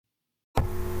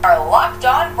Are Locked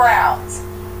On Browns,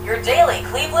 your daily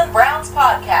Cleveland Browns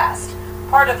podcast,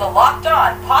 part of the Locked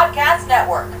On Podcast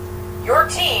Network, your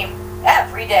team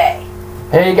every day.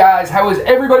 Hey guys, how is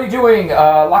everybody doing?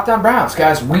 Locked On Browns,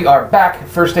 guys, we are back.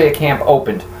 First day of camp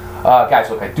opened. Guys,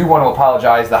 look, I do want to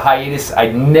apologize. The hiatus,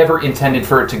 I never intended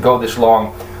for it to go this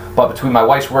long, but between my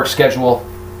wife's work schedule,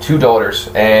 2 daughters,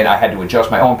 and I had to adjust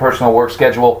my own personal work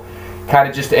schedule, kind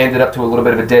of just ended up to a little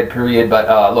bit of a dead period.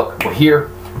 But look, we're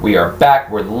here. We are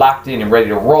back. We're locked in and ready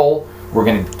to roll. We're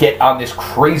going to get on this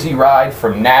crazy ride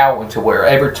from now until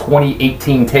wherever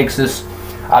 2018 takes us.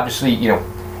 Obviously,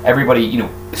 everybody,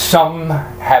 some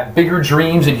have bigger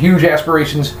dreams and huge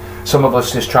aspirations. Some of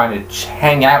us just trying to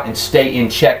hang out and stay in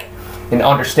check, and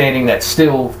understanding that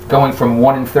still going from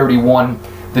 1-31,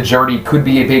 the journey could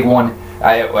be a big one.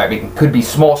 I mean, could be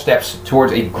small steps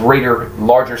towards a greater,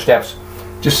 larger steps.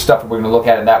 Just stuff we're going to look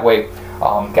at it that way.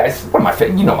 Guys, one of my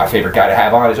favorite guy to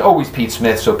have on is always Pete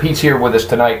Smith. So Pete's here with us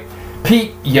tonight.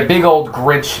 Pete, you big old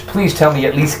Grinch, please tell me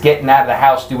at least getting out of the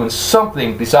house doing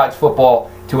something besides football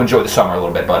to enjoy the summer a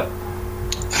little bit, bud.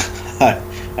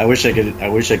 I wish I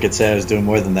could say I was doing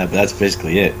more than that, but that's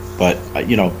basically it. But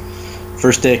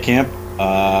first day of camp,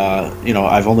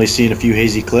 I've only seen a few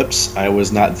hazy clips. I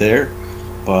was not there,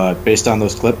 but based on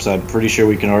those clips, I'm pretty sure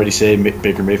we can already say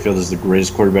Baker Mayfield is the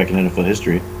greatest quarterback in NFL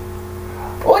history.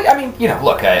 Well, I mean,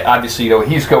 look, obviously,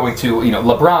 he's going to,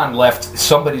 LeBron left.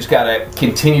 Somebody's got to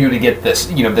continue to get this,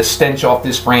 the stench off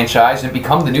this franchise and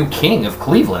become the new king of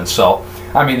Cleveland. So,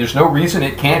 I mean, there's no reason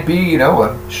it can't be,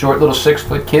 a short little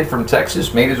 6-foot kid from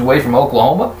Texas made his way from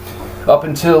Oklahoma up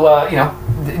until, to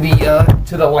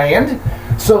the land.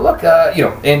 So, look, I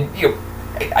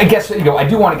guess, I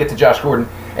do want to get to Josh Gordon.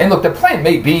 And look, the plan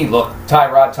may be,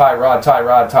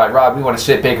 Tyrod, we want to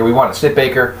sit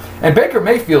Baker. And Baker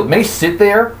Mayfield may sit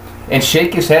there and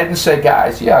shake his head and say,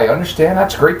 guys, yeah, I understand.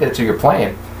 That's great that it's your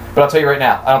plan. But I'll tell you right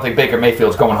now, I don't think Baker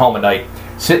Mayfield's going home at night,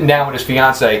 sitting down with his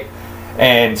fiance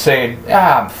and saying,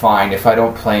 I'm fine if I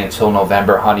don't play until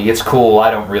November, honey. It's cool.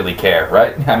 I don't really care,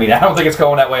 right? I mean, I don't think it's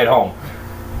going that way at home.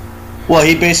 Well,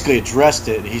 he basically addressed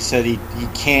it. He said he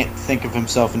can't think of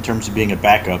himself in terms of being a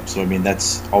backup. So, I mean,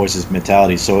 that's always his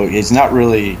mentality. So he's not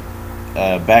really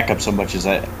a backup so much as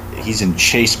he's in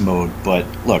chase mode. But,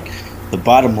 look, the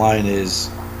bottom line is,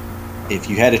 if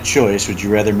you had a choice, would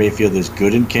you rather Mayfield is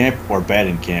good in camp or bad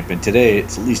in camp? And today,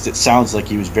 at least it sounds like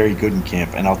he was very good in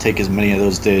camp. And I'll take as many of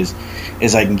those days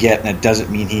as I can get. And that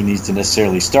doesn't mean he needs to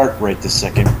necessarily start right this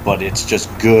second. But it's just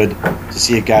good to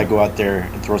see a guy go out there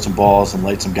and throw some balls and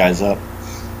light some guys up.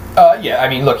 Yeah, I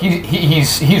mean, look,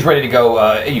 he's ready to go.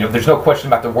 There's no question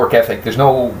about the work ethic. There's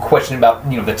no question about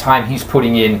the time he's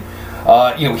putting in.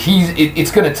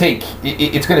 It's going to take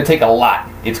a lot.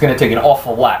 It's going to take an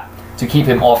awful lot to keep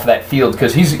him off that field,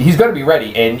 because he's going to be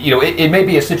ready. And it may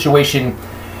be a situation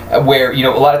where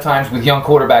a lot of times with young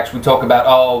quarterbacks we talk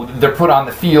about they're put on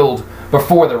the field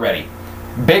before they're ready.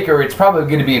 Baker, it's probably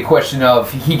going to be a question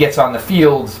of he gets on the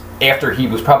field after he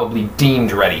was probably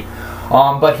deemed ready.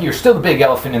 But here's still the big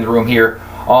elephant in the room here.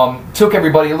 Took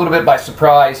everybody a little bit by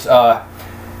surprise.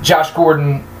 Josh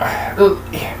Gordon,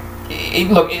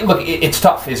 it's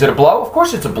tough. Is it a blow? Of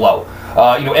course it's a blow.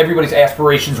 Everybody's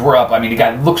aspirations were up. I mean, the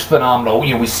guy looks phenomenal.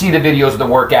 We see the videos of the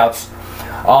workouts.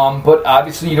 But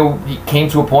obviously, he came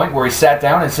to a point where he sat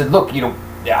down and said, look,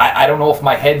 I don't know if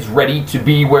my head's ready to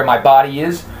be where my body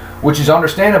is, which is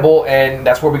understandable, and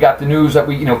that's where we got the news that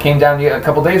we came down a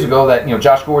couple days ago that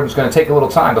Josh Gordon's going to take a little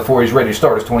time before he's ready to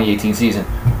start his 2018 season.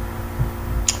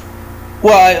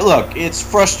 Well, look, it's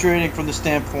frustrating from the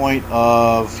standpoint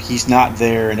of he's not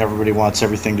there and everybody wants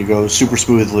everything to go super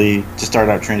smoothly to start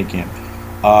out training camp.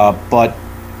 But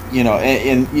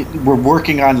and we're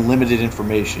working on limited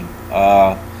information.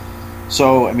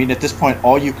 So, I mean, at this point,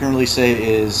 all you can really say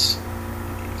is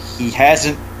he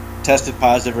hasn't tested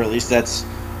positive, or at least that's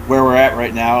where we're at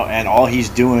right now, and all he's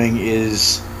doing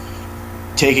is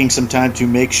taking some time to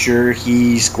make sure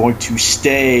he's going to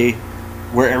stay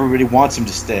where everybody wants him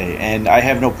to stay, and I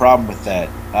have no problem with that.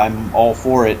 I'm all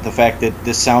for it. The fact that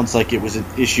this sounds like it was an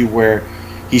issue where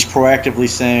he's proactively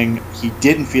saying he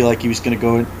didn't feel like he was going to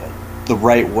go the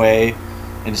right way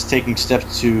and is taking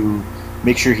steps to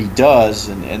make sure he does.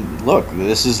 And look,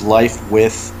 this is life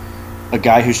with a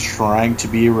guy who's trying to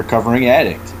be a recovering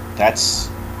addict. That's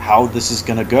how this is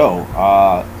going to go.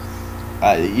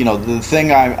 The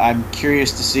thing I'm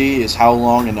curious to see is how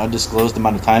long an undisclosed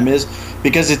amount of time is,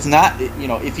 because it's not,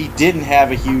 if he didn't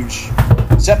have a huge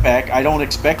setback, I don't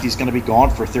expect he's going to be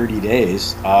gone for 30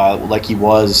 days like he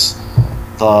was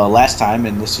the last time.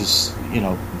 And this is,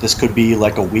 this could be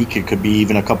like a week. It could be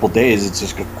even a couple days. It's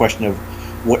just a question of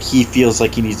what he feels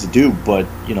like he needs to do. But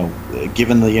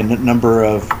given the number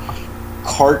of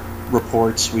cart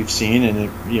reports we've seen,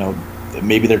 and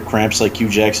maybe they're cramps like Hugh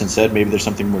Jackson said, maybe there's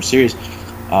something more serious.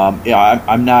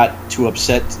 I'm not too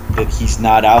upset that he's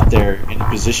not out there in a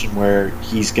position where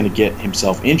he's going to get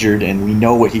himself injured, and we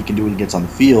know what he can do when he gets on the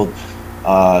field.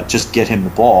 Just get him the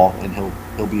ball, and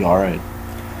he'll be all right.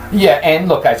 Yeah, and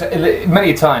look, guys,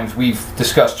 many times we've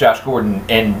discussed Josh Gordon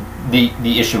and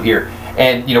the issue here.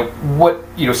 And, what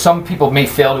some people may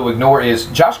fail to ignore is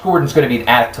Josh Gordon's going to be an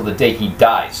addict till the day he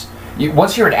dies.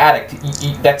 Once you're an addict,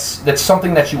 that's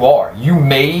something that you are. You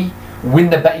may win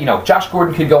the bet. Josh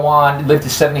Gordon could go on, live to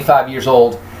 75 years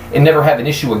old, and never have an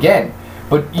issue again.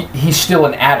 But he's still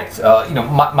an addict.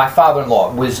 My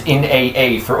father-in-law was in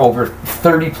AA for over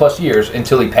 30 plus years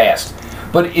until he passed.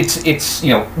 But it's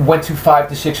went to 5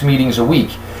 to 6 meetings a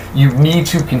week. You need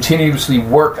to continuously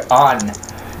work on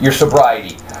your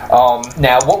sobriety.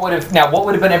 Now what would have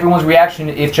been everyone's reaction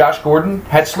if Josh Gordon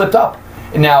had slipped up?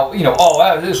 And now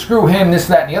screw him, this,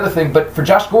 that, and the other thing. But for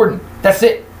Josh Gordon, that's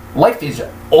it. Life is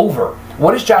over.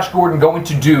 What is Josh Gordon going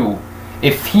to do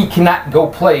if he cannot go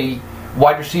play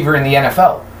wide receiver in the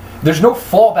NFL? There's no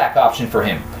fallback option for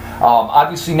him.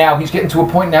 Obviously now he's getting to a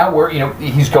point now where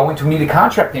he's going to need a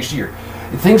contract next year.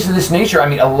 Things of this nature. I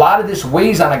mean, a lot of this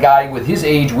weighs on a guy with his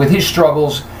age, with his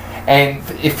struggles, and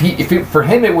for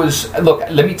him it was, look,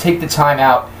 let me take the time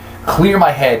out, clear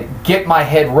my head, get my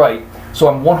head right, so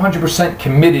I'm 100%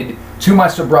 committed to my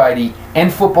sobriety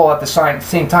and football at the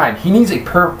same time. He needs a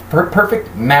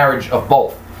perfect marriage of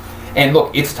both. And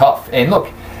look, it's tough. And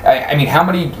look, I mean, how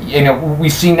many,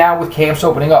 we've seen now with camps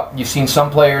opening up, you've seen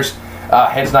some players,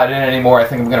 head's not in anymore, I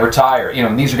think I'm going to retire.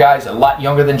 These are guys a lot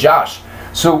younger than Josh.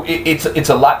 So it's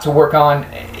a lot to work on.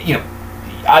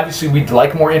 Obviously we'd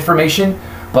like more information,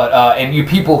 but and you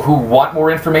people who want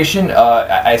more information,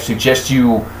 I suggest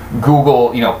you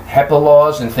Google, HIPAA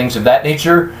laws and things of that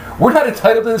nature. We're not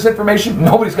entitled to this information.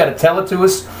 Nobody's got to tell it to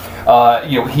us.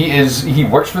 He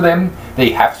works for them. They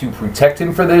have to protect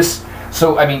him for this.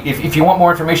 So I mean, if you want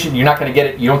more information, you're not going to get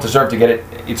it. You don't deserve to get it.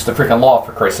 It's the freaking law,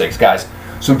 for Christ's sakes, guys.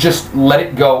 So just let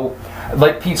it go.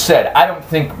 Like Pete said, I don't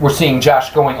think we're seeing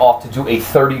Josh going off to do a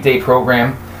 30-day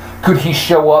program. Could he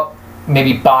show up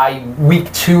maybe by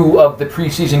week 2 of the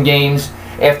preseason games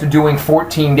after doing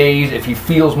 14 days if he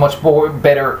feels much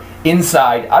better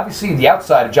inside? Obviously, the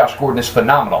outside of Josh Gordon is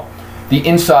phenomenal. The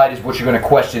inside is what you're going to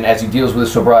question as he deals with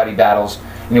his sobriety battles,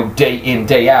 day in,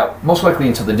 day out, most likely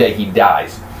until the day he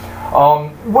dies.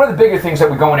 One of the bigger things that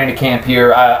we're going into camp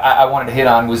here I wanted to hit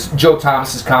on was Joe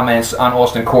Thomas's comments on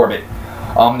Austin Corbett.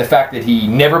 The fact that he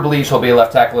never believes he'll be a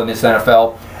left tackle in this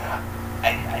NFL.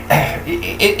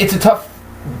 It's a tough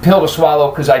pill to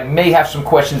swallow because I may have some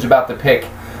questions about the pick.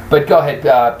 But go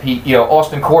ahead, Pete.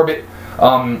 Austin Corbett,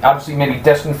 obviously maybe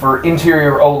destined for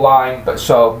interior O-line. But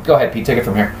so go ahead, Pete. Take it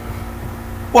from here.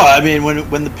 Well, I mean,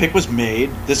 when the pick was made,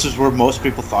 this is where most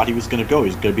people thought he was going to go.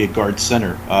 He's going to be a guard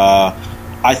center.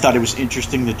 I thought it was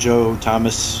interesting that Joe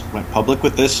Thomas went public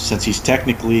with this, since he's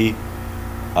technically,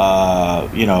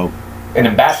 an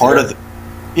ambassador.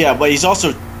 But he's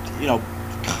also,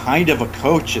 kind of a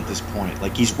coach at this point.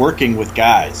 Like, he's working with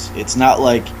guys. It's not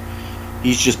like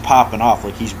he's just popping off.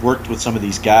 Like, he's worked with some of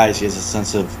these guys. He has a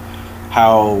sense of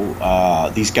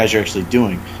how these guys are actually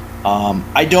doing.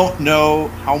 I don't know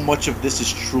how much of this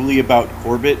is truly about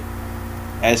Corbett,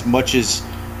 as much as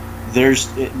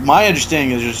my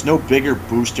understanding is there's no bigger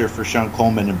booster for Sean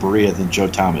Coleman and Berea than Joe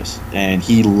Thomas. And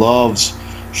he loves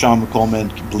Sean Coleman,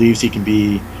 believes he can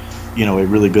be, a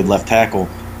really good left tackle.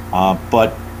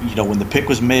 But when the pick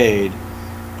was made,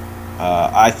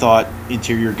 I thought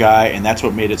interior guy, and that's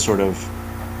what made it sort of,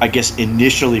 I guess,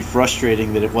 initially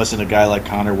frustrating that it wasn't a guy like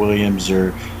Connor Williams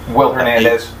or Will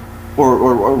Hernandez.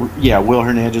 Will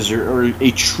Hernandez or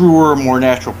a truer, more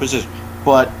natural position.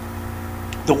 But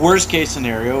the worst case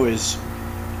scenario is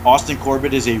Austin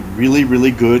Corbett is a really,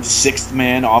 really good sixth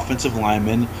man offensive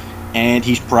lineman, and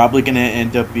he's probably going to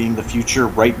end up being the future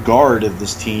right guard of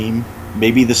this team,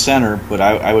 maybe the center, but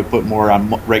I would put more on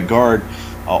right guard,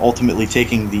 ultimately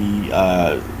taking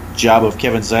the job of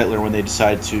Kevin Zeitler when they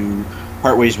decide to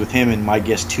part ways with him in, my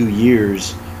guess, 2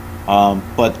 years.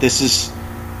 But this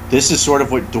is sort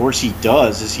of what Dorsey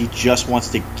does, is he just wants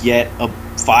to get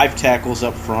 5 tackles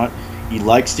up front. He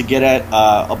likes to get at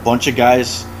a bunch of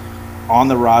guys on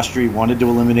the roster. He wanted to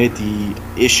eliminate the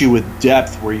issue with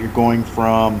depth, where you're going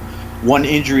from one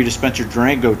injury to Spencer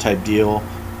Drango type deal,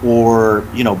 or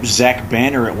Zach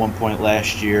Banner at one point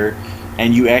last year,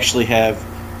 and you actually have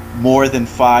more than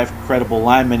 5 credible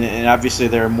linemen. And obviously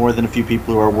there are more than a few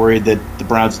people who are worried that the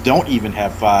Browns don't even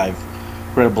have 5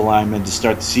 credible linemen to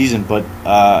start the season. But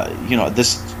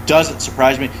this doesn't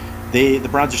surprise me. The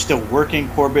Browns are still working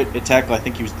Corbett at tackle. I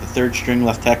think he was the third string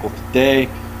left tackle today.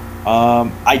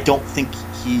 I don't think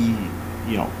he,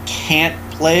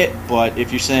 can't play it. But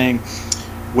if you're saying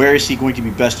where is he going to be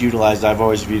best utilized, I've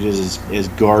always viewed it as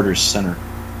guard or center.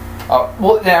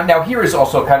 Well, now here is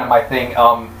also kind of my thing.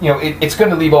 It's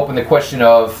going to leave open the question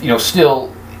of,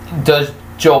 still, does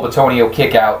Joel Bitonio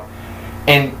kick out?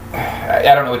 And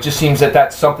I don't know. It just seems that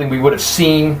that's something we would have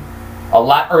seen a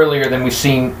lot earlier than we've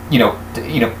seen.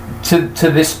 To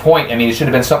this point. I mean, it should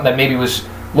have been something that maybe was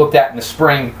looked at in the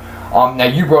spring. Now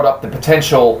you brought up the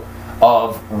potential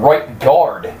of right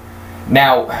guard.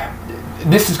 Now,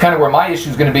 this is kind of where my issue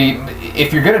is going to be.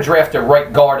 If you're going to draft a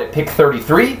right guard at pick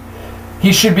 33.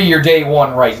 He should be your day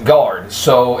one right guard.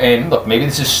 So, and look, maybe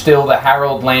this is still the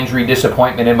Harold Landry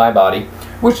disappointment in my body,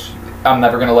 which I'm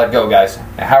never going to let go, guys.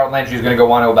 Harold Landry is going to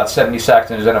go on to about 70 sacks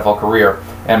in his NFL career,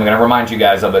 and I'm going to remind you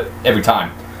guys of it every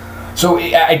time. So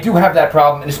I do have that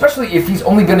problem, and especially if he's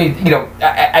only going to,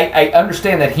 I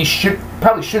understand that he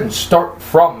probably shouldn't start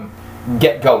from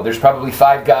get-go. There's probably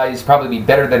 5 guys probably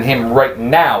better than him right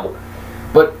now.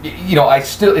 But,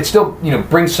 it still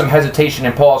brings some hesitation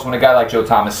and pause when a guy like Joe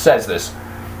Thomas says this.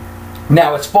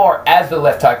 Now, as far as the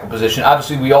left tackle position,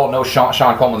 obviously we all know Sean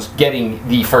Coleman's getting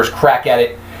the first crack at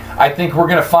it. I think we're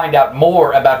going to find out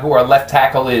more about who our left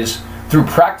tackle is through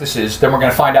practices than we're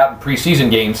going to find out in preseason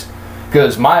games,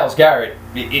 because Myles Garrett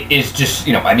is just,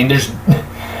 you're going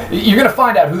to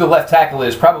find out who the left tackle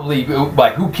is probably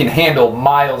by who can handle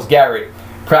Myles Garrett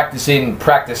practice in,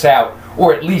 practice out,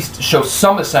 or at least show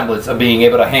some semblance of being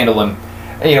able to handle him.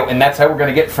 And that's how we're going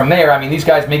to get from there. I mean, these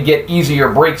guys may get easier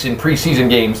breaks in preseason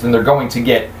games than they're going to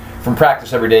get from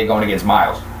practice every day going against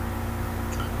Myles.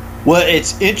 Well,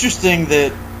 it's interesting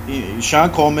that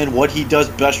Sean Coleman, what he does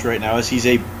best right now is he's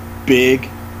a big,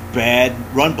 bad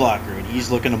run blocker, and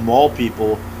he's looking to maul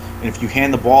people. And if you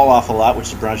hand the ball off a lot,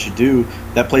 which the Browns should do,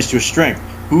 that plays to his strength.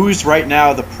 Who's right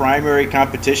now the primary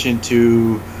competition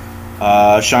to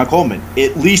Sean Coleman?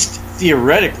 At least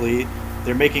theoretically,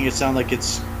 they're making it sound like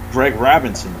it's Greg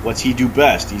Robinson. What's he do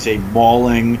best? He's a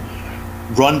mauling,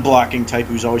 run-blocking type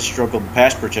who's always struggled with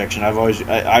pass protection.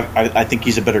 I think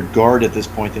he's a better guard at this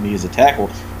point than he is a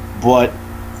tackle. But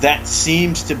that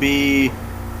seems to be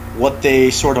what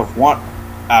they sort of want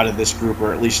out of this group,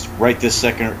 or at least right this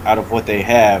second out of what they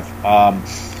have.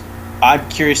 I'm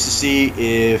curious to see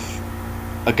if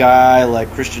a guy like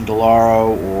Christian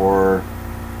DeLauro or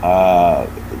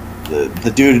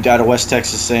the dude out of West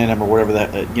Texas A&M or whatever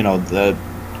that the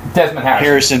Desmond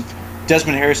Harrison.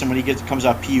 Desmond Harrison, when he comes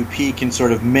off PUP, can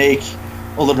sort of make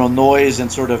a little noise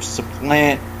and sort of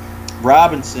supplant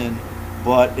Robinson.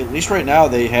 But at least right now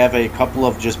they have a couple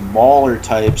of just mauler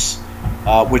types,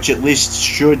 which at least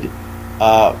should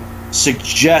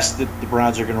suggest that the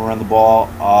Browns are going to run the ball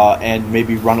and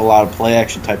maybe run a lot of play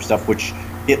action type stuff, which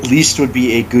at least would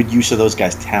be a good use of those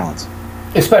guys' talents.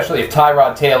 Especially if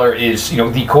Tyrod Taylor is,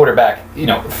 the quarterback,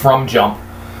 from jump.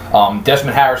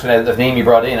 Desmond Harrison, the name you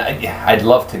brought in, I'd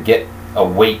love to get a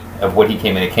weight of what he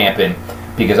came into camp in,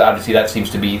 because obviously that seems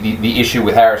to be the issue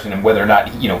with Harrison, and whether or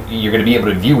not you're going to be able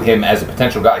to view him as a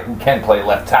potential guy who can play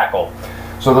left tackle.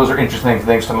 So those are interesting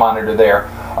things to monitor there.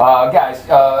 Guys,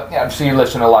 obviously you're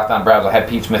listening to Locked On Browns. I have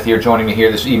Pete Smith here joining me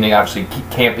here this evening. Obviously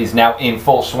camp is now in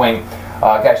full swing.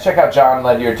 Guys, check out John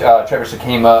Ledyard, Trevor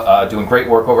Sakema, doing great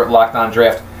work over at Locked On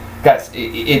Draft. Guys,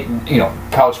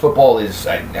 college football is,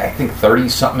 I think,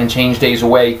 30-something and change days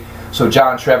away. So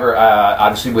John, Trevor,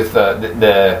 obviously with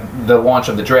the launch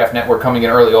of the Draft Network coming in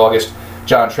early August,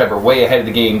 John, Trevor, way ahead of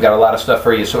the game, got a lot of stuff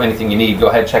for you. So anything you need, go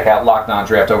ahead, check out Locked On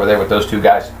Draft over there with those two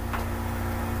guys.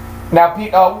 Now,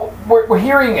 Pete, we're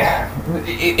hearing,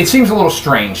 it seems a little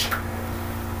strange,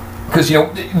 because,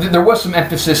 there was some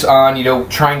emphasis on,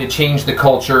 trying to change the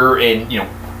culture and,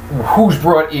 who's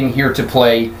brought in here to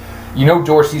play.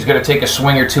 Dorsey's going to take a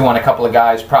swing or two on a couple of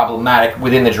guys problematic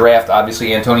within the draft,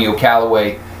 obviously Antonio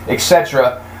Callaway,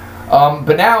 etc.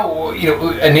 But now,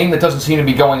 a name that doesn't seem to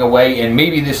be going away, and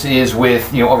maybe this is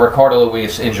with, a Ricardo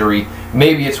Lewis injury,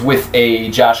 maybe it's with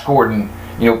a Josh Gordon,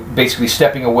 basically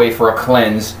stepping away for a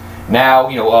cleanse. Now,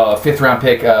 a 5th-round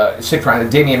pick,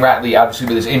 6th-round, Damian Ratley, obviously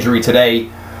with his injury today.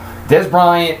 Des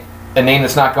Bryant, a name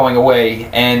that's not going away.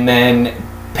 And then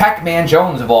Pac-Man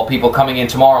Jones, of all people, coming in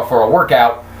tomorrow for a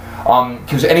workout.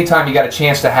 Because anytime you got a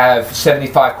chance to have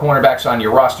 75 cornerbacks on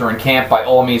your roster in camp, by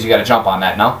all means, you got to jump on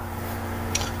that, no?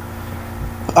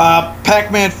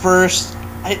 Pac-Man first.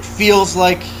 It feels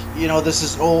like, this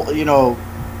is old,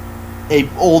 a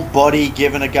old buddy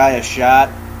giving a guy a shot.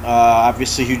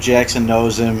 Obviously, Hugh Jackson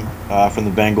knows him from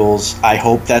the Bengals. I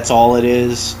hope that's all it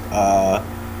is.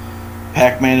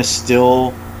 Pac-Man is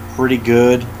still pretty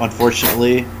good,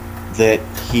 unfortunately, that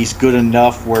he's good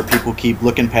enough where people keep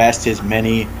looking past his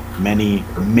many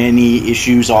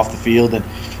issues off the field, and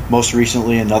most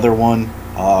recently another one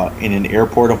in an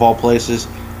airport of all places.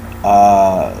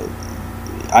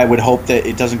 I would hope that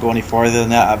it doesn't go any farther than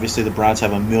that. Obviously, the Browns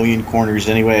have a million corners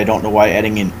anyway. I don't know why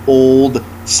adding an old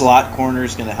slot corner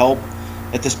is going to help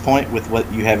at this point with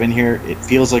what you have in here. It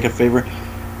feels like a favor.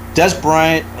 Dez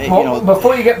Bryant, well,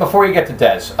 before you get to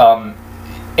Dez,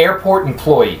 airport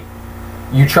employee,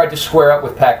 you tried to square up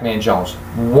with Pac-Man Jones.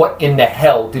 What in the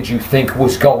hell did you think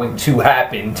was going to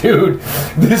happen, dude?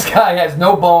 This guy has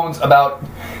no bones about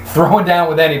throwing down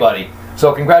with anybody.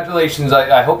 So congratulations.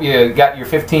 I hope you got your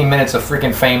 15 minutes of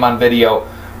freaking fame on video,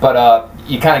 but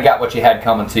you kind of got what you had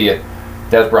coming to you,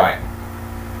 Dez Bryant.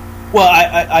 Well,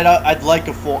 I'd like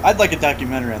a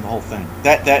documentary on the whole thing.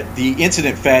 That the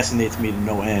incident fascinates me to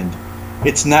no end.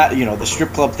 It's not, the strip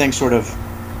club thing sort of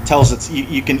tells us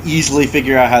you can easily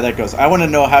figure out how that goes. I want to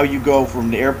know how you go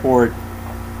from the airport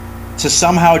to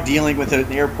somehow dealing with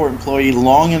an airport employee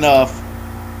long enough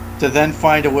to then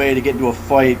find a way to get into a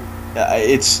fight.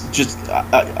 It's just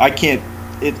I can't.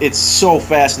 It's so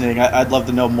fascinating. I'd love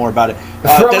to know more about it.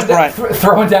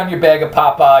 Throwing down your bag of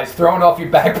Popeyes, throwing off your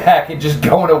backpack, and just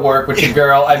going to work with your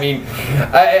girl. I mean,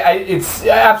 it's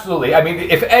absolutely. I mean,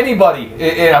 if anybody,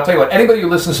 and I'll tell you what, anybody who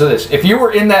listens to this, if you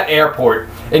were in that airport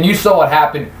and you saw what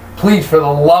happened, please, for the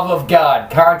love of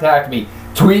God, contact me.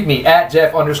 Tweet me at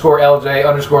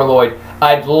Jeff_LJ_Lloyd.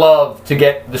 I'd love to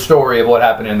get the story of what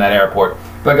happened in that airport.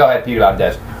 But go ahead, Peter, on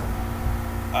Dez.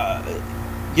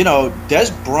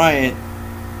 Dez Bryant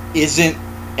isn't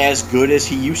as good as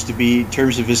he used to be in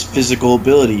terms of his physical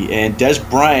ability, and Dez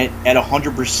Bryant at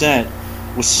 100%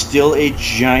 was still a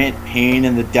giant pain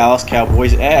in the Dallas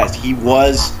Cowboys' ass. He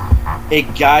was a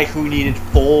guy who needed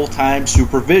full-time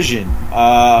supervision,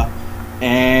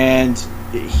 and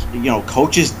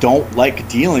coaches don't like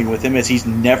dealing with him, as he's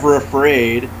never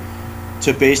afraid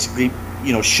to basically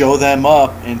show them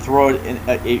up and throw it in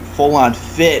a full-on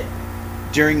fit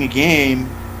during a game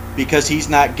because he's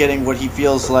not getting what he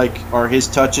feels like are his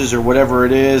touches or whatever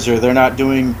it is, or they're not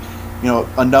doing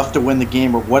enough to win the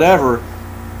game or whatever.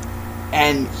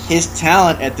 And his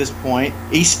talent at this point,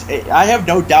 I have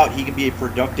no doubt he can be a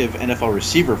productive NFL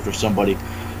receiver for somebody,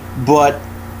 but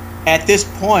at this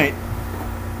point,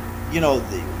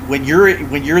 when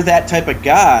you're that type of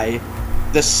guy,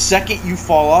 the second you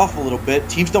fall off a little bit,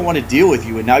 teams don't want to deal with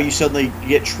you, and now you suddenly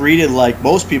get treated like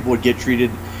most people would get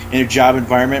treated in a job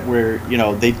environment where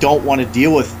they don't want to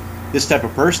deal with this type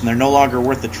of person. They're no longer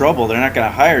worth the trouble. They're not going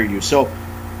to hire you. So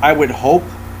I would hope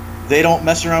they don't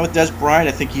mess around with Dez Bryant.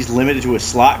 I think he's limited to a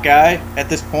slot guy at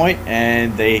this point,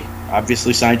 and they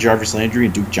obviously signed Jarvis Landry,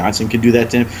 and Duke Johnson can do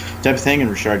that type of thing, and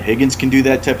Rashard Higgins can do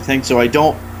that type of thing. So I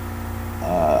don't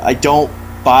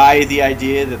buy the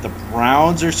idea that the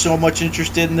Browns are so much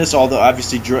interested in this, although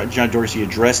obviously John Dorsey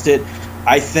addressed it.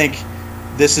 I think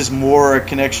this is more a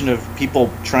connection of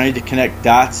people trying to connect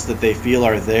dots that they feel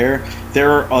are there.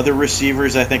 There are other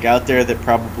receivers, I think, out there that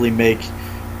probably make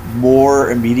more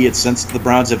immediate sense to the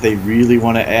Browns if they really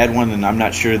want to add one, and I'm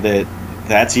not sure that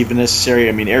that's even necessary.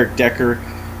 I mean, Eric Decker,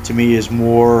 to me, is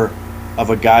more of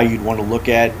a guy you'd want to look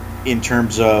at in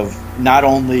terms of not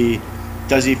only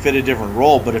does he fit a different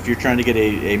role, but if you're trying to get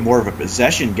a more of a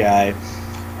possession guy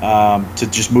to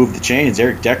just move the chains,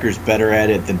 Eric Decker's better at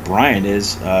it than Bryant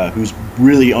is, who's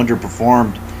really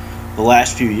underperformed the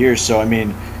last few years. So, I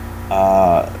mean,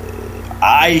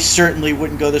 I certainly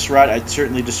wouldn't go this route. I'd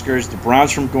certainly discourage the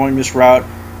Browns from going this route.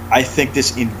 I think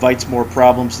this invites more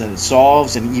problems than it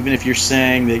solves, and even if you're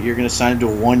saying that you're going to sign him to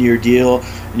a one-year deal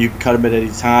and you can cut him at any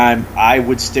time, I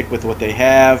would stick with what they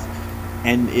have.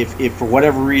 And if for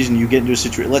whatever reason you get into a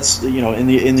situation,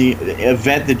 in the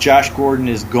event that Josh Gordon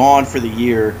is gone for the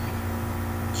year,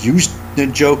 use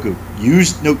Njoku,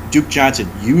 use Duke Johnson,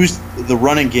 use the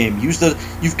running game,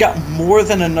 you've got more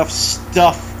than enough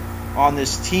stuff on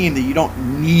this team that you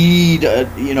don't need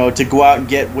to go out and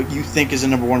get what you think is a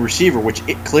number one receiver, which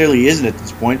it clearly isn't at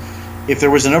this point. If there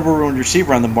was a number one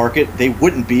receiver on the market, they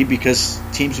wouldn't be, because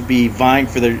teams would be vying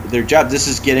for their job. This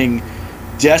is getting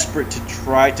desperate to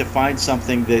try to find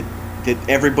something that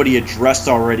everybody addressed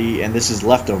already, and this is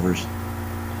leftovers.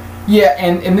 Yeah,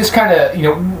 and this kind of,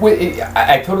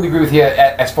 I totally agree with you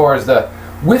as far as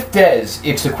with Dez,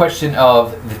 it's a question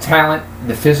of the talent,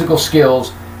 the physical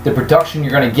skills, the production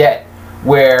you're going to get,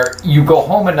 where you go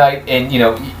home at night and,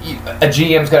 a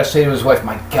GM's got to say to his wife,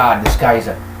 my God, this guy is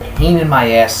a pain in my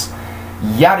ass,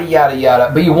 yada, yada, yada.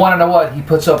 But you want to know what? He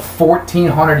puts up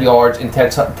 1,400 yards and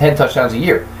 10 touchdowns a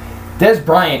year. Dez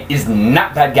Bryant is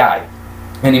not that guy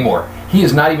anymore. He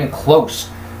is not even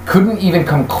close couldn't even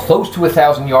come close to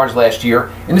 1,000 yards last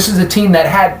year. And this is a team that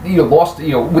had lost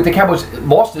with the Cowboys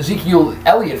lost Ezekiel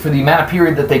Elliott for the amount of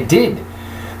period that they did.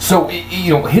 So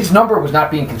his number was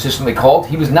not being consistently called.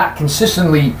 He was not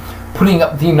consistently putting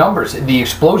up the numbers. The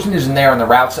explosion isn't there on the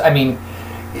routes. I mean,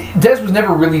 Dez was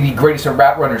never really the greatest of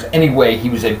route runners anyway. He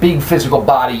was a big physical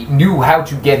body, knew how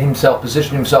to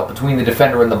position himself between the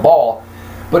defender and the ball.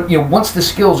 But once the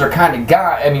skills are kind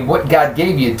of what God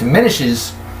gave you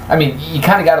diminishes. I mean, you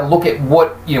kind of got to look at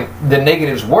what the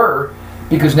negatives were,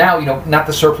 because now not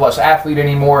the surplus athlete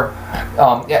anymore.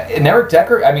 And Eric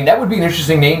Decker, I mean, that would be an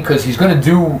interesting name, because he's going to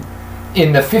do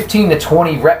in the 15 to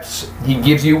 20 reps he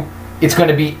gives you. It's going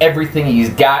to be everything he's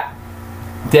got.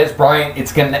 Dez Bryant,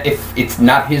 if it's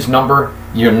not his number,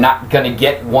 you're not going to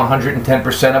get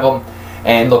 110% of them.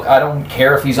 And look, I don't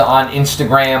care if he's on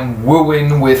Instagram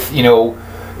wooing with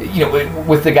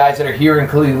with the guys that are here in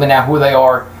Cleveland now, who they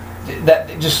are.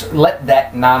 That just let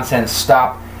that nonsense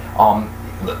stop.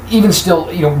 Even still,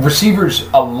 receivers.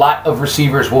 A lot of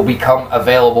receivers will become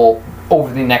available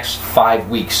over the next 5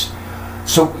 weeks.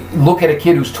 So look at a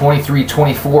kid who's 23,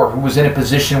 24, who was in a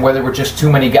position where there were just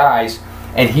too many guys,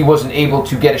 and he wasn't able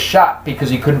to get a shot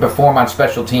because he couldn't perform on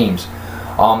special teams.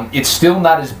 It's still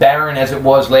not as barren as it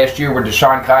was last year, where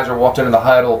DeShone Kizer walked into the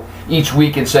huddle each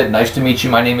week and said, "Nice to meet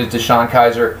you. My name is DeShone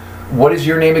Kizer. What is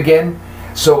your name again?"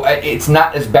 So it's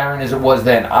not as barren as it was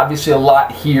then. Obviously, a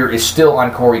lot here is still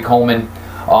on Corey Coleman.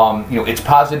 It's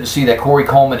positive to see that Corey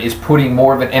Coleman is putting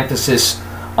more of an emphasis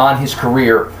on his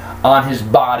career, on his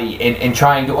body, and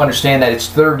trying to understand that it's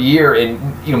third year, and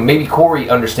maybe Corey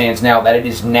understands now that it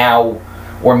is now,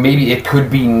 or maybe it could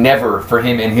be never for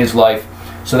him in his life.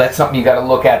 So that's something you got to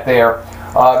look at there,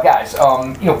 guys.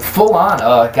 Full on,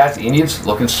 guys. The Indians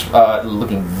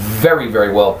looking very,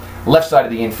 very well. Left side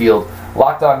of the infield,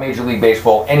 Locked On Major League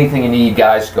Baseball. Anything you need,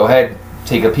 guys, go ahead,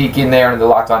 take a peek in there in the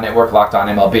Locked On Network, Locked On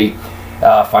MLB.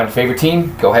 Find your favorite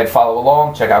team, go ahead, follow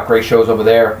along, check out great shows over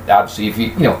there. Obviously, if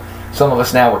you some of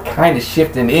us now we're kind of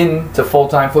shifting into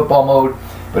full-time football mode,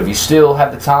 but if you still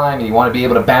have the time and you want to be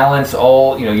able to balance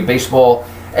all your baseball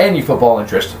and your football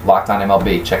interest, Locked On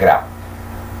MLB, check it out.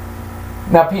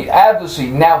 Now, Pete, obviously,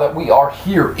 now that we are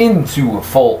here into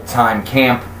full-time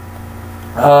camp,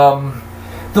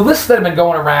 the lists that have been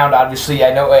going around, obviously,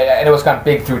 I know it's gone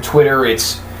big through Twitter.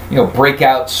 It's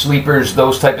breakout, sleepers,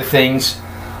 those type of things.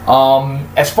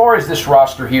 As far as this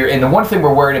roster here, and the one thing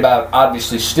we're worried about,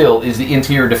 obviously, still is the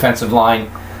interior defensive line.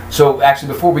 So, actually,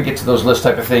 before we get to those list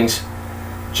type of things,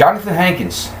 Jonathan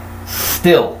Hankins,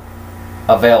 still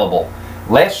available.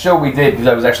 Last show we did, because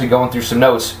I was actually going through some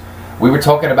notes, we were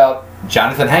talking about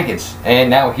Jonathan Hankins. And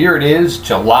now here it is,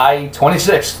 July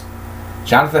 26th.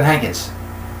 Jonathan Hankins.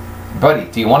 Buddy,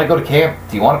 do you want to go to camp?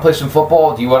 Do you want to play some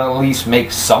football? Do you want to at least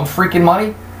make some freaking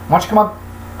money? Why don't you come up?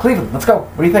 Cleveland, let's go.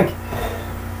 What do you think?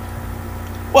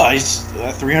 Well, he's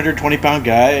a 320-pound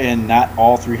guy, and not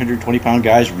all 320-pound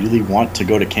guys really want to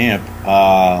go to camp.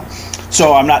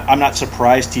 So I'm not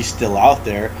surprised he's still out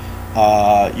there.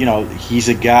 He's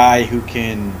a guy who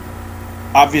can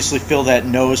obviously fill that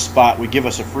nose spot. Would give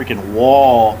us a freaking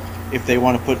wall if they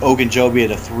want to put Ogunjobi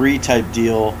at a 3 type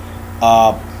deal.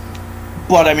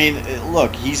 But I mean,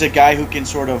 look, he's a guy who can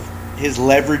his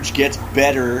leverage gets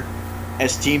better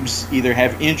as teams either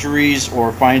have injuries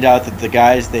or find out that the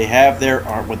guys they have there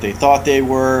aren't what they thought they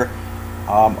were.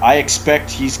 I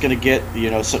expect he's going to get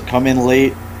come in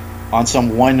late on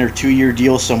some 1 or 2 year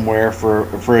deal somewhere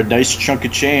for a nice chunk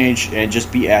of change and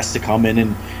just be asked to come in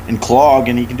and clog,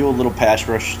 and he can do a little pass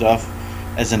rush stuff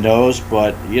as a nose.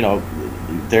 But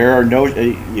there are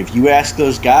if you ask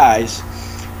those guys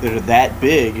that are that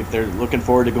big, if they're looking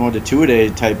forward to going to 2-a-day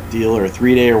type deal or a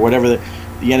 3-day or whatever the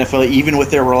NFL, even with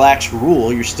their relaxed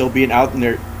rule, you're still being out in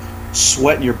there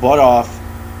sweating your butt off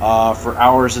for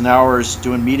hours and hours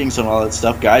doing meetings and all that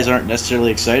stuff. Guys aren't necessarily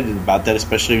excited about that,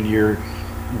 especially when your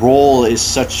role is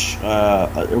such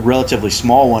a relatively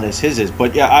small one as his is.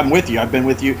 But yeah, I'm with you. I've been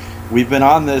with you. We've been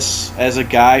on this as a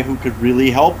guy who could really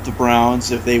help the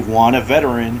Browns if they want a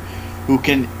veteran who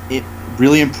can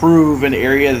really improve an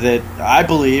area that I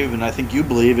believe, and I think you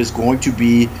believe, is going to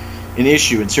be an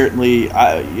issue. And certainly,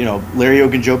 Larry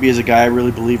Ogunjobi is a guy I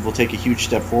really believe will take a huge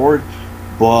step forward.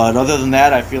 But other than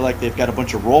that, I feel like they've got a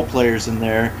bunch of role players in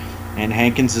there, and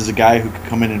Hankins is a guy who could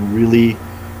come in and really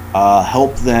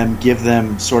help them, give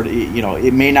them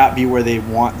it may not be where they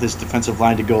want this defensive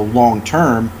line to go long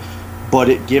term, but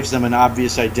it gives them an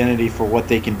obvious identity for what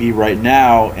they can be right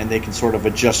now, and they can sort of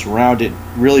adjust around it,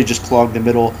 really just clog the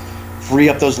middle, free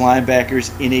up those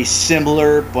linebackers in a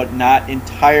similar but not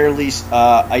entirely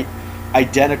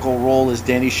identical role as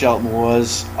Danny Shelton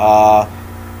was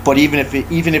But even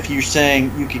if you're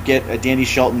saying you could get a Danny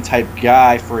Shelton type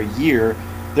guy for a year,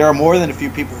 there are more than a few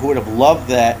people who would have loved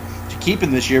that to keep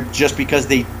him this year, just because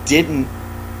they didn't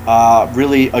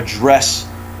really address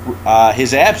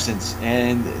his absence.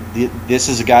 And this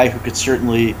is a guy who could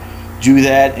certainly do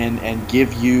that and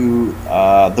give you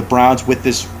the Browns with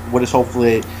this, what is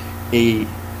hopefully a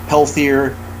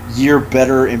healthier, year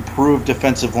better, improved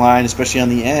defensive line, especially on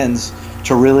the ends,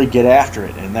 to really get after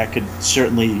it, and that could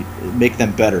certainly make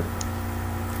them better.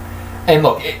 And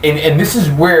look, and this is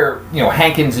where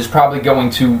Hankins is probably going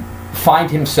to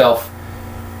find himself,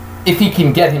 if he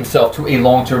can get himself to a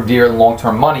long-term deal and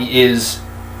long-term money, is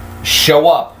show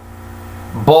up,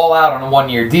 ball out on a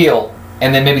one-year deal,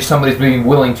 and then maybe somebody's being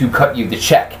willing to cut you the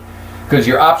check, because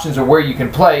your options of where you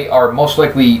can play are most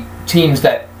likely teams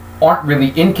that aren't really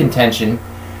in contention,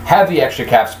 have the extra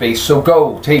cap space, so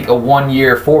go take a 1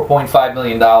 year, $4.5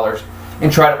 million,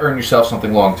 and try to earn yourself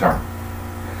something long term.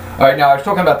 All right, now I was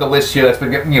talking about the list here that's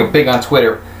been big on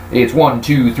Twitter. It's 1,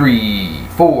 2, 3,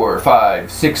 4,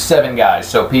 5, 6, 7 guys.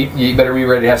 So Pete, you better be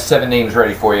ready to have 7 names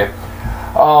ready for you.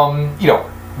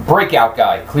 Breakout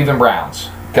guy, Cleveland Browns.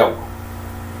 Go.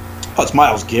 Oh, it's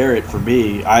Myles Garrett for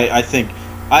me. I think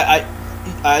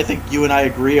you and I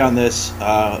agree on this.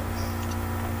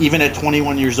 Even at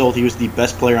 21 years old, he was the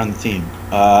best player on the team.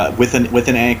 With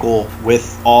an ankle,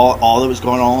 with all that was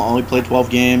going on, only played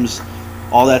 12 games,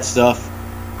 all that stuff.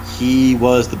 He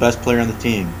was the best player on the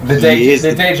team. The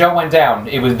day Joe went down,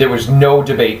 there was no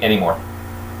debate anymore.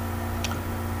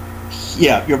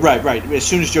 Yeah, you're right. As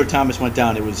soon as Joe Thomas went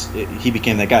down, he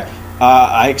became that guy.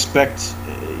 I expect,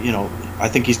 I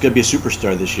think he's going to be a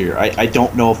superstar this year. I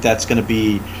don't know if that's going to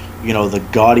be, the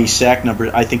gaudy sack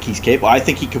number. I think he's capable. I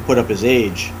think he could put up his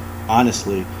age,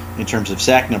 honestly, in terms of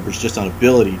sack numbers, just on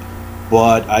ability.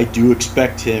 But I do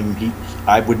expect him.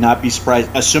 I would not be surprised,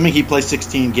 assuming he plays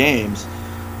 16 games.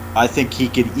 I think he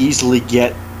could easily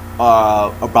get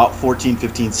about 14,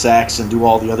 15 sacks and do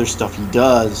all the other stuff he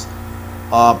does.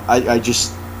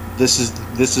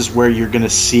 This is where you're going to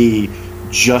see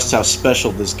just how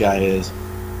special this guy is.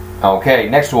 Okay,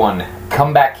 next one,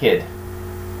 comeback kid.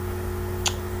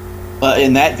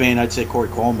 In that vein, I'd say Corey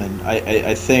Coleman.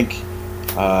 I think,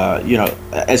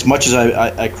 as much as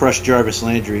I crush Jarvis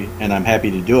Landry, and I'm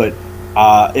happy to do it,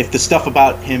 if the stuff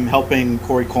about him helping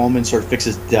Corey Coleman sort of fix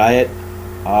his diet,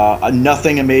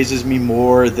 nothing amazes me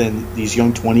more than these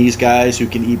young 20s guys who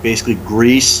can eat basically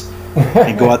grease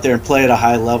and go out there and play at a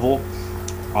high level.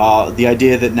 The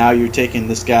idea that now you're taking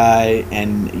this guy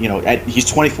and, he's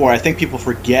 24. I think people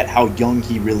forget how young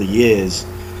he really is.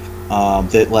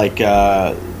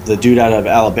 The dude out of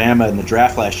Alabama in the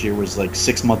draft last year was like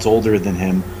 6 months older than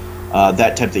him.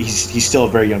 He's still a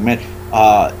very young man.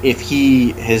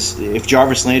 If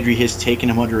Jarvis Landry has taken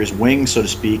him under his wing, so to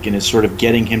speak, and is sort of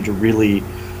getting him to really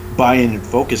buy in and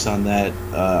focus on that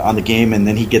on the game, and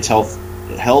then he gets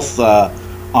health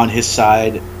on his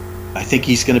side, I think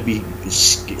he's going to be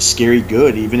scary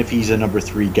good, even if he's a number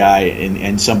 3 guy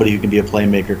and somebody who can be a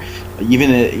playmaker.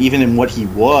 Even in what he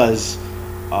was,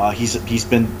 he's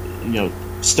been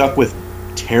stuck with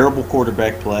terrible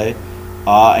quarterback play,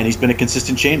 and he's been a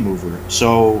consistent chain mover.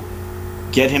 So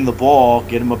get him the ball,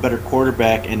 get him a better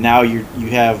quarterback, and now you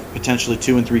have potentially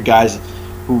 2 and 3 guys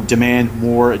who demand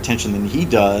more attention than he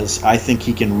does. I think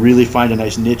he can really find a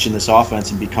nice niche in this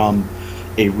offense and become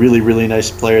a really, really nice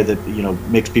player that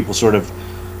makes people sort of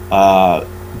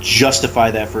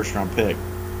justify that first-round pick.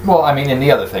 Well, I mean, and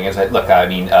the other thing is that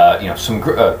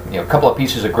a couple of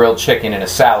pieces of grilled chicken and a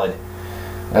salad.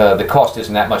 The cost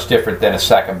isn't that much different than a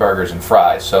sack of burgers and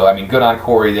fries. So, I mean, good on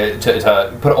Corey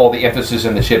to put all the emphasis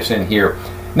and the chips in here.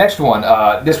 Next one,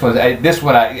 this one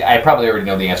I probably already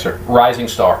know the answer. Rising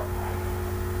star.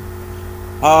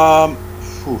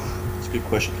 That's a good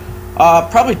question.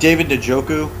 Probably David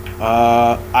Njoku.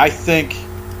 I think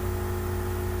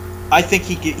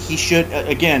he should,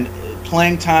 again,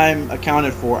 playing time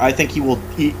accounted for. I think he will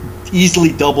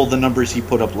easily double the numbers he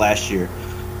put up last year.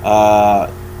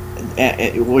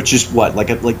 Which is what, like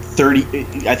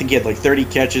 30? I think he had like 30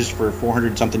 catches for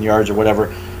 400 something yards or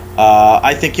whatever.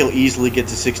 I think he'll easily get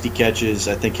to 60 catches.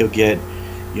 I think he'll get,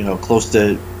 close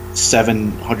to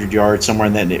 700 yards somewhere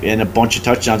in that, and a bunch of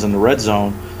touchdowns in the red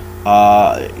zone.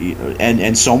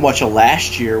 And so much of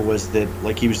last year was that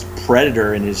he was a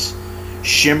predator, and his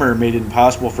shimmer made it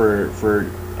impossible for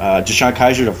Deshaun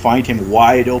Kaiser to find him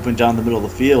wide open down the middle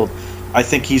of the field. I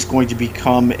think he's going to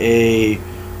become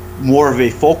more of a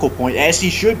focal point, as he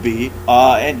should be.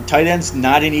 And tight end's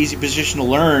not an easy position to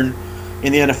learn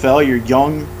in the NFL. You're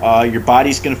young, your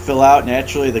body's going to fill out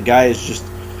naturally. The guy is just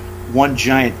one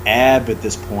giant ab at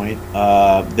this point.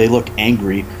 They look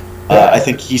angry. I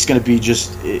think he's going to be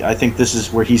I think this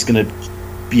is where he's going to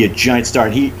be a giant star.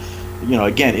 And he,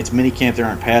 again, it's minicamp, there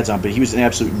aren't pads on, but he was an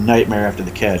absolute nightmare after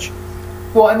the catch.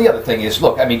 Well, and the other thing is,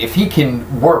 look, I mean, if he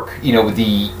can work,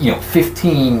 the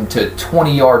 15 to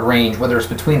 20 yard range, whether it's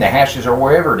between the hashes or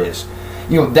wherever it is,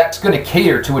 that's going to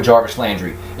cater to a Jarvis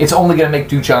Landry. It's only going to make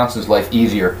Duke Johnson's life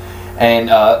easier. And,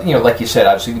 like you said,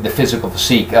 obviously the physical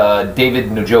physique. David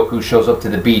Njoku shows up to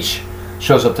the beach,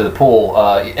 shows up to the pool.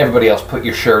 Everybody else put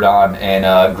your shirt on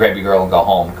and grab your girl and go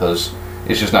home, because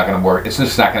it's just not going to work. It's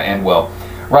just not going to end well.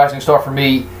 Rising star for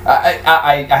me,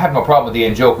 I have no problem with the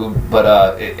Njoku, but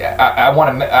I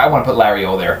want to put Larry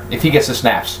O there. If he gets the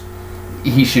snaps,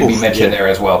 he should be mentioned there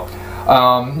as well.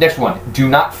 Next one, do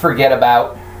not forget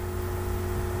about...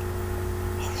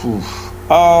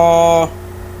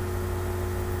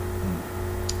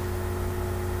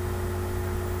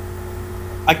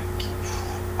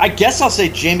 I guess I'll say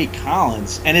Jamie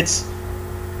Collins, and it's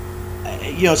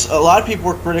a lot of people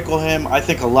were critical of him. I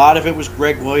think a lot of it was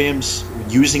Greg Williams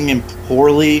using him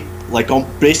poorly, like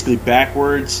basically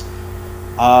backwards.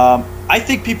 I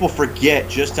think people forget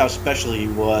just how special he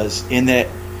was, in that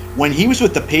when he was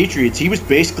with the Patriots, he was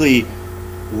basically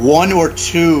one or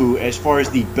two as far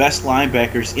as the best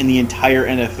linebackers in the entire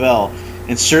NFL,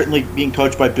 and certainly being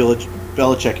coached by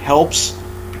Belichick helps.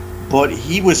 But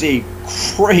he was a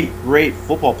great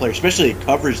football player, especially a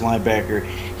coverage linebacker.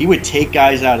 He would take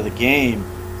guys out of the game,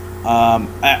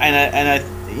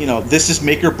 this is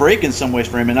make or break in some ways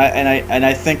for him. And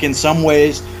I think in some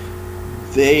ways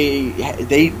they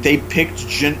picked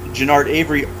Genard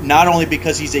Avery not only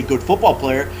because he's a good football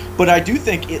player, but I do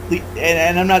think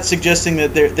and I'm not suggesting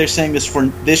that they're saying this for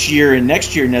this year and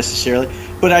next year necessarily,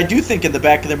 but I do think in the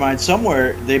back of their mind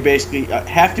somewhere they basically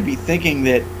have to be thinking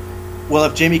that, well,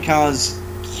 if Jamie Collins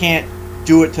can't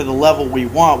do it to the level we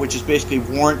want, which is basically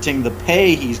warranting the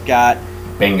pay he's got,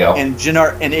 bingo, and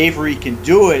and Avery can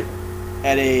do it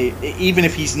at even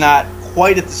if he's not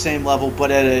quite at the same level, but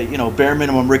at a bare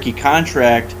minimum rookie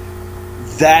contract,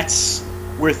 that's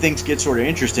where things get sort of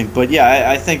interesting. But yeah,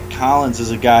 I think Collins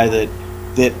is a guy and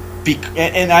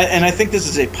I think this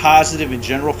is a positive in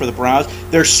general for the Browns.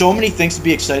 There's so many things to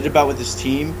be excited about with this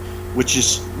team, which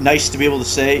is nice to be able to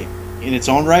say in its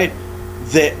own right,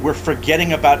 that we're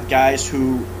forgetting about guys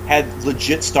who had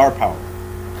legit star power.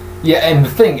 Yeah, and the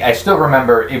thing, I still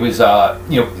remember, it was,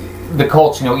 the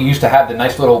Colts, used to have the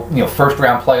nice little,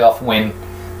 first-round playoff win.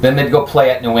 Then they'd go play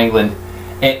at New England.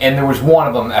 And there was one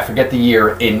of them, I forget the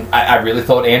year, and I really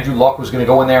thought Andrew Luck was going to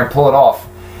go in there and pull it off.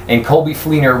 And Colby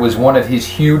Fleener was one of his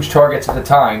huge targets at the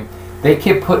time. They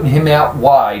kept putting him out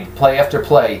wide, play after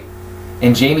play.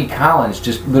 And Jamie Collins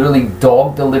just literally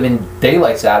dogged the living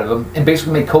daylights out of him and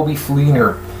basically made Colby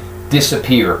Fleener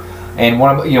disappear. And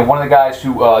one of the guys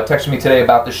who texted me today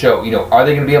about the show, are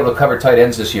they going to be able to cover tight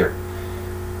ends this year?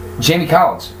 Jamie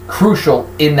Collins, crucial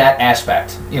in that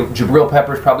aspect. Jabril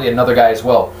Peppers probably another guy as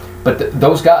well. But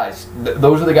those guys,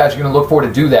 those are the guys you're going to look for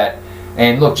to do that.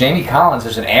 And look, Jamie Collins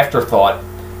is an afterthought.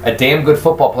 A damn good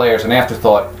football player is an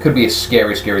afterthought. Could be a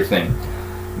scary, scary thing.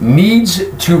 Needs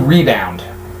to rebound.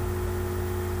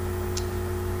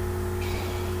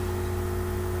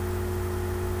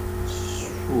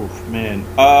 Oof, man.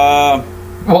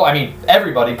 Well, I mean,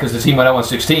 everybody, because the team went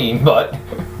 0-16, but...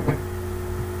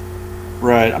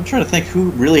 Right. I'm trying to think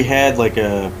who really had, like,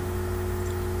 a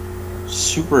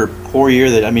super poor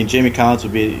year that... I mean, Jamie Collins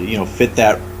would be, fit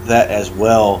that as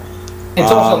well. It's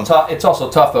also tough. It's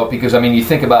also tough, though, because, I mean, you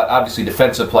think about, obviously,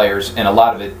 defensive players, and a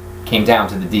lot of it came down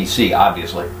to the DC,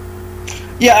 obviously.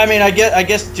 Yeah, I mean, I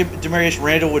guess Demarius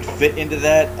Randall would fit into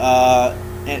that,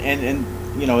 and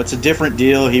it's a different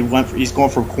deal. He's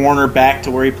going from corner back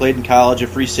to where he played in college, a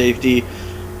free safety,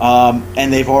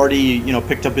 and they've already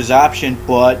picked up his option.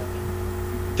 But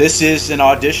this is an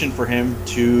audition for him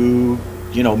to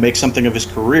make something of his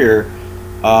career.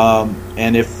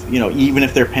 And if even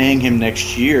if they're paying him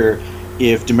next year,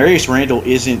 if Demarius Randall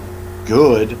isn't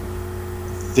good,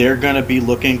 they're going to be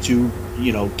looking to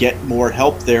get more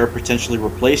help there, potentially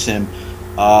replace him.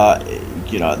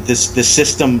 This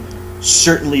system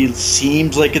certainly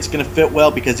seems like it's going to fit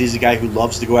well because he's a guy who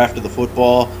loves to go after the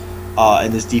football,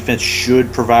 and this defense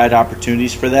should provide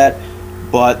opportunities for that.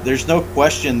 But there's no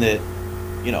question that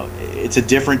it's a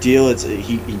different deal.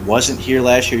 He wasn't here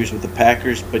last year; he was with the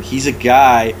Packers, but he's a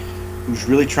guy who's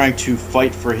really trying to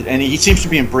fight for it, and he seems to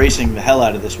be embracing the hell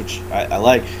out of this, which I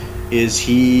like.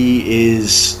 He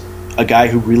is a guy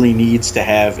who really needs to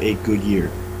have a good year.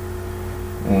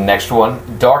 Next one,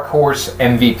 dark horse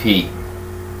MVP.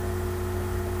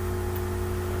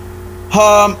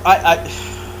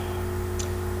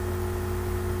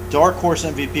 Dark horse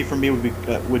MVP for me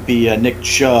would be Nick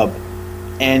Chubb,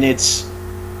 and it's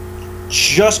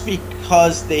just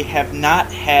because they have not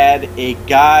had a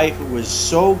guy who was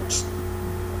so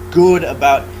good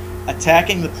about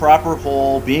attacking the proper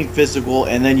hole, being physical,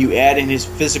 and then you add in his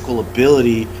physical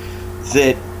ability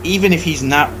that even if he's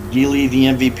not really the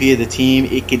MVP of the team,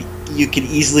 you could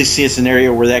easily see a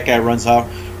scenario where that guy runs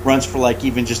for like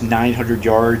even just 900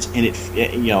 yards, and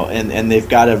and they've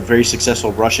got a very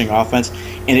successful rushing offense,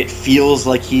 and it feels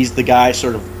like he's the guy,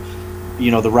 sort of,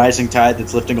 the rising tide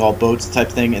that's lifting all boats type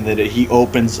thing, and that he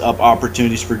opens up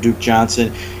opportunities for Duke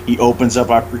Johnson. He opens up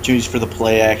opportunities for the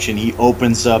play action. He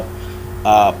opens up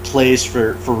plays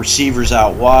for receivers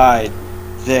out wide,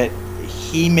 that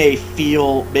he may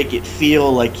make it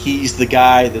feel like he's the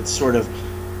guy that's sort of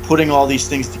putting all these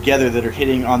things together that are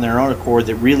hitting on their own accord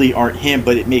that really aren't him,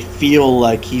 but it may feel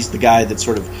like he's the guy that's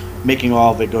sort of making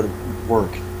all of it go to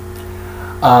work.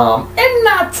 And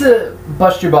not to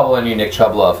bust your bubble on you, Nick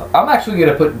Chubb love, I'm actually going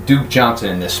to put Duke Johnson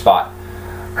in this spot.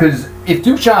 Because if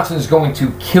Duke Johnson is going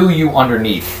to kill you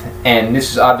underneath, and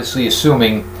this is obviously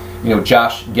assuming,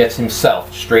 Josh gets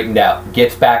himself straightened out,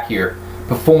 gets back here,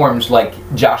 performs like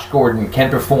Josh Gordon can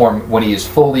perform when he is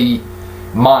fully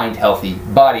mind healthy,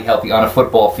 body healthy on a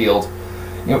football field,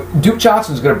 Duke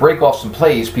Johnson's going to break off some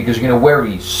plays because you're going to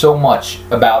worry so much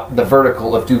about the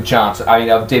vertical of Duke Johnson,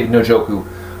 of David Njoku,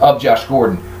 of Josh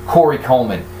Gordon, Corey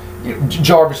Coleman,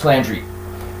 Jarvis Landry.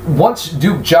 Once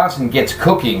Duke Johnson gets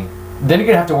cooking, then you're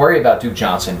going to have to worry about Duke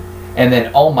Johnson. And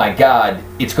then, oh my God,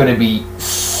 it's going to be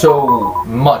so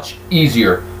much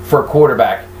easier for a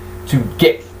quarterback to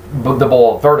get the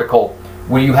ball vertical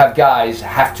when you have guys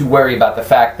have to worry about the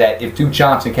fact that if Duke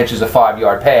Johnson catches a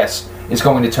 5-yard pass, it's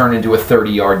going to turn into a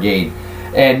 30-yard gain.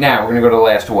 And now we're going to go to the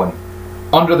last one.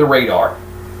 Under the radar.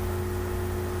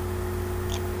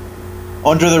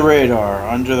 Under the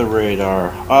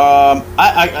radar.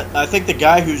 I think the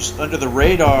guy who's under the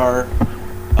radar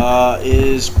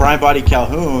is Brian Body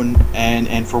Calhoun,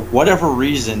 and for whatever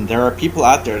reason, there are people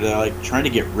out there that are like trying to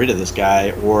get rid of this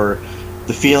guy, or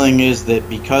the feeling is that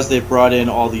because they've brought in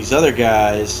all these other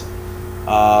guys,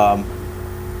 that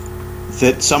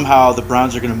somehow the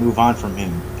Browns are going to move on from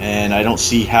him. And I don't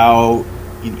see how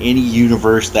in any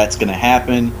universe that's going to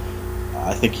happen.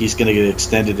 I think he's going to get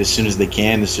extended as soon as they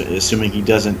can, assuming he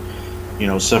doesn't,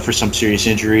 suffer some serious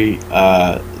injury.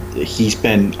 He's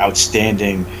been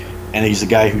outstanding, and he's a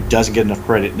guy who doesn't get enough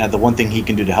credit. Now, the one thing he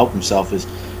can do to help himself is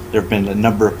there have been a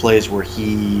number of plays where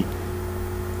he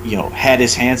had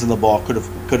his hands on the ball, could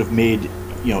have made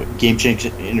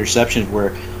game-changing interceptions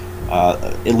where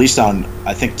at least on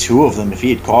I think 2 of them, if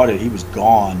he had caught it, he was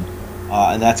gone,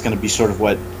 and that's going to be sort of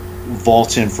what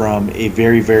vaults him from a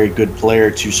very, very good player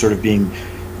to sort of being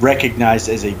recognized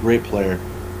as a great player.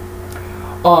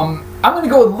 I'm going to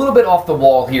go a little bit off the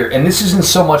wall here, and this isn't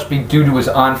so much due to his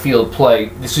on-field play.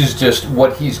 This is just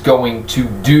what he's going to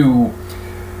do.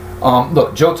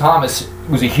 Look, Joe Thomas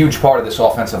was a huge part of this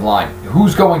offensive line.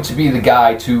 Who's going to be the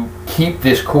guy to keep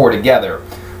this core together?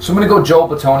 So I'm going to go Joel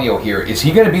Bitonio here. Is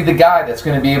he going to be the guy that's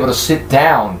going to be able to sit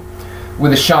down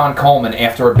with a Sean Coleman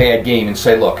after a bad game and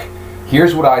say, look,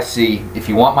 here's what I see. If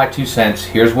you want my 2 cents,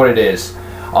 here's what it is.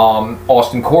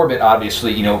 Austin Corbett,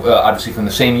 obviously, obviously from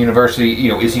the same university,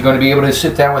 is he going to be able to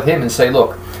sit down with him and say,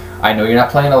 look, I know you're not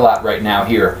playing a lot right now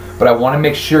here, but I want to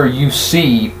make sure you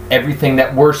see everything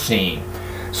that we're seeing.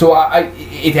 So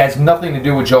it has nothing to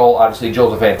do with Joel. Obviously,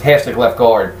 Joel's a fantastic left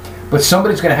guard, but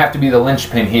somebody's going to have to be the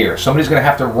linchpin here. Somebody's going to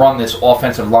have to run this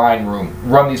offensive line room,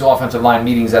 run these offensive line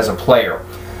meetings as a player.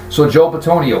 So Joel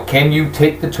Bitonio, can you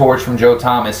take the torch from Joe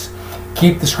Thomas,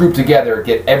 keep this group together,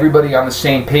 get everybody on the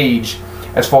same page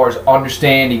as far as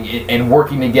understanding and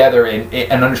working together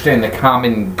and understanding the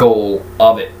common goal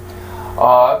of it?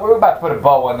 We're about to put a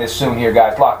bow on this soon here,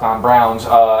 guys. Locked On Browns,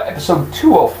 episode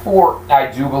 204,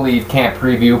 I do believe, camp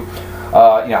preview.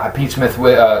 Pete Smith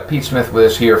with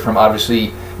us here from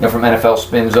obviously from NFL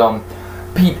Spin Zone.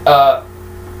 Pete,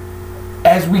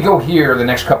 as we go here the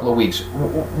next couple of weeks,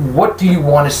 what do you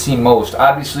want to see most?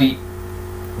 Obviously,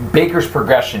 Baker's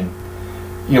progression,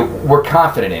 we're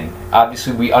confident in.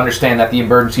 Obviously, we understand that the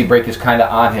emergency break is kind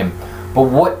of on him. But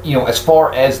what, as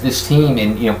far as this team,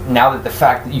 and, now that the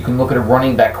fact that you can look at a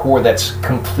running back core that's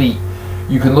complete,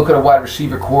 you can look at a wide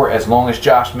receiver core as long as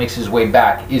Josh makes his way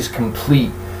back, is complete.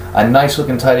 A nice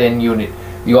looking tight end unit.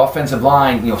 The offensive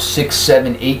line, 6,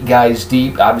 7, 8 guys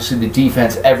deep. Obviously, the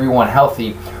defense, everyone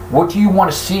healthy. What do you want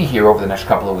to see here over the next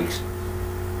couple of weeks?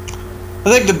 I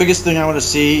think the biggest thing I want to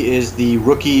see is the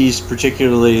rookies,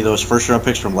 particularly those first-round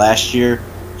picks from last year,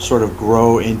 sort of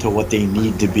grow into what they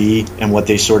need to be and what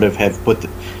they sort of have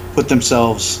put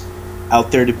themselves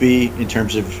out there to be in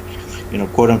terms of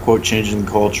quote unquote, changing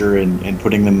the culture and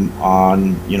putting them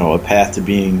on, a path to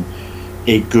being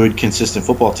a good, consistent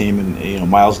football team. And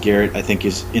Myles Garrett, I think,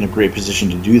 is in a great position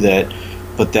to do that.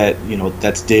 But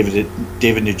that's David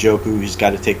Njoku, who's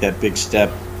got to take that big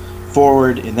step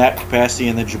forward in that capacity,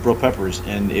 and then Jabril Peppers.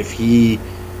 And if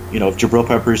Jabril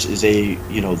Peppers is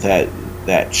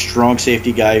that strong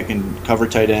safety guy who can cover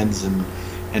tight ends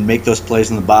and make those plays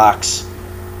in the box,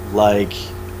 like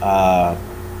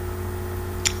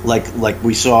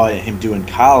we saw him do in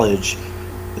college,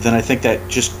 then I think that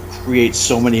just creates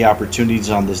so many opportunities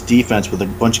on this defense with a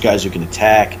bunch of guys who can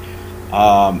attack,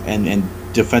 and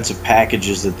defensive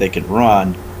packages that they can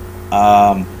run.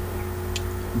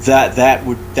 That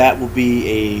would be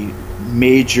a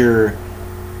major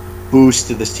boost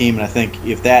to this team, and I think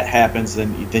if that happens,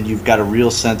 then you've got a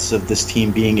real sense of this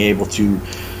team being able to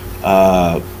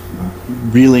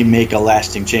really make a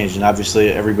lasting change. And obviously,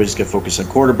 everybody's got to focus on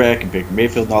quarterback and Baker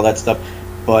Mayfield and all that stuff,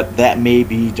 but that may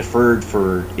be deferred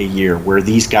for a year, where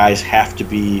these guys have to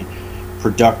be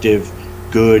productive,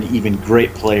 good, even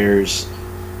great players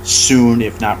soon,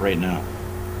 if not right now.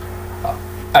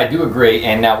 I do agree,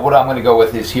 and now what I'm going to go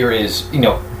with is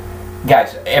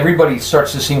guys, everybody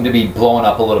starts to seem to be blowing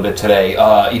up a little bit today.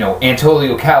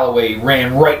 Antonio Callaway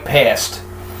ran right past,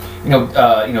 right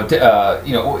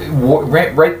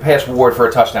past Ward for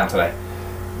a touchdown today.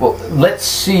 Well, let's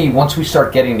see once we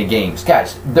start getting the games,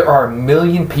 guys. There are 1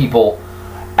 million people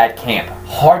at camp.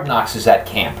 Hard Knocks is at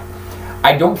camp.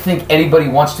 I don't think anybody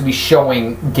wants to be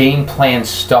showing game plan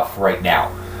stuff right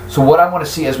now. So what I want to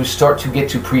see as we start to get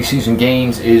to preseason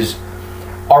games is,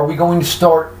 are we going to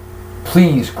start?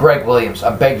 Please, Greg Williams,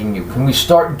 I'm begging you, can we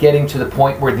start getting to the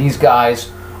point where these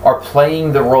guys are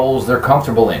playing the roles they're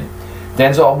comfortable in?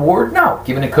 Denzel Ward, no,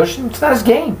 given a cushion, it's not his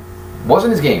game. It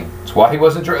wasn't his game. That's why he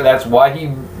wasn't. That's why he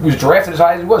was drafted as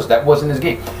high as he was. That wasn't his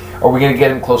game. Are we going to get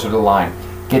him closer to the line?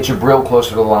 Get Jabril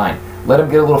closer to the line. Let him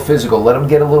get a little physical. Let him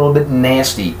get a little bit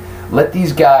nasty. Let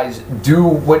these guys do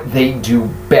what they do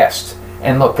best.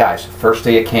 And look, guys, first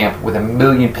day of camp with 1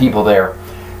 million people there.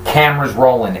 Cameras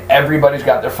rolling, everybody's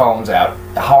got their phones out.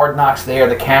 The Hard Knocks there,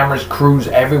 the cameras, crews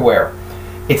everywhere.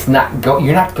 It's not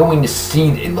you're not going to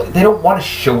see. They don't want to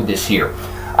show this here.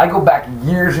 I go back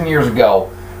years and years ago.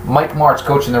 Mike Martz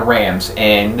coaching the Rams,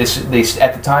 and they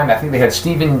at the time I think they had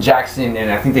Steven Jackson,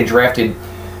 and I think they drafted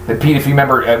Pete, if you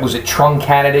remember, was it Trung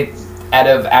Candidate out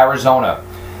of Arizona,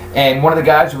 and one of the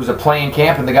guys who was a play in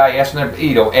camp, and the guy asked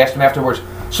him afterwards,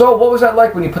 so what was that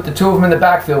like when you put the two of them in the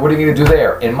backfield? What are you going to do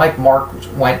there? And Mike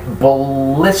Martz went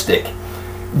ballistic.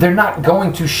 They're not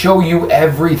going to show you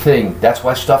everything. That's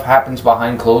why stuff happens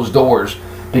behind closed doors,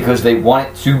 because they want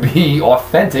it to be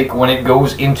authentic when it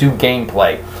goes into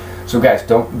gameplay. So guys,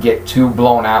 don't get too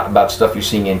blown out about stuff you're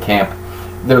seeing in camp.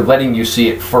 They're letting you see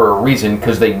it for a reason,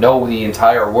 because they know the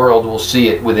entire world will see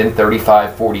it within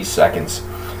 35, 40 seconds.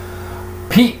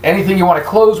 Pete, anything you want to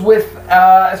close with?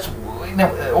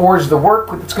 Or is the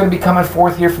work that's going to be coming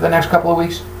forth here for the next couple of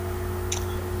weeks?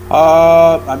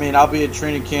 I'll be at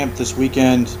training camp this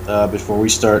weekend before we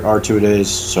start our 2 days,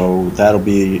 so that'll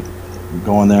be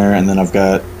going there, and then I'll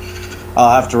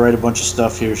have to write a bunch of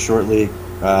stuff here shortly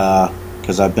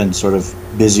because I've been sort of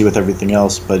busy with everything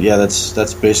else. But yeah,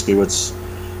 that's basically what's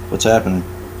happening.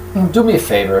 Do me a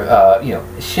favor,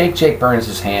 shake Jake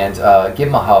Burns' hand, give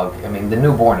him a hug. I mean, the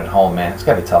newborn at home, man, it's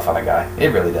got to be tough on a guy.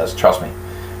 It really does. Trust me,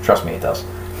 it does.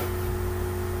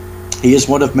 He is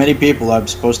one of many people I'm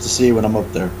supposed to see when I'm up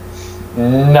there.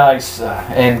 Nice.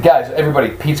 And guys, everybody,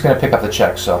 Pete's going to pick up the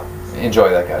check, so enjoy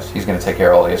that, guys. He's going to take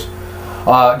care of all of you.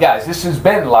 Guys, this has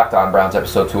been Locked On Browns,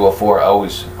 episode 204. I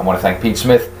want to thank Pete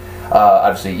Smith.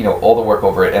 Obviously, all the work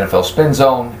over at NFL Spin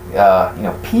Zone.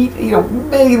 Pete,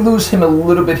 may lose him a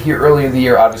little bit here early in the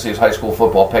year. Obviously, his high school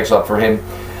football picks up for him.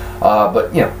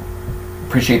 But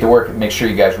appreciate the work. Make sure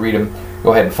you guys read him.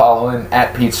 Go ahead and follow him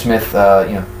at Pete Smith.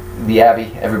 The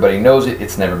Abbey, everybody knows it.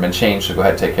 It's never been changed, so go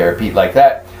ahead and take care of Pete like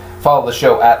that. Follow the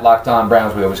show at Locked On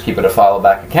Browns. We always keep it a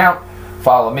follow-back account.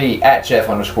 Follow me at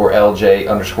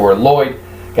Jeff_LJ_Lloyd.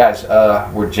 Guys,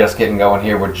 we're just getting going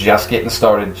here. We're just getting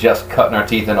started, just cutting our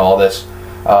teeth in all this.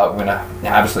 We're going to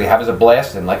obviously have us a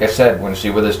blast, and like I said, we're going to see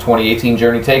where this 2018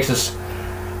 journey takes us.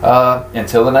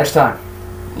 Until the next time,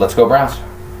 let's go Browns.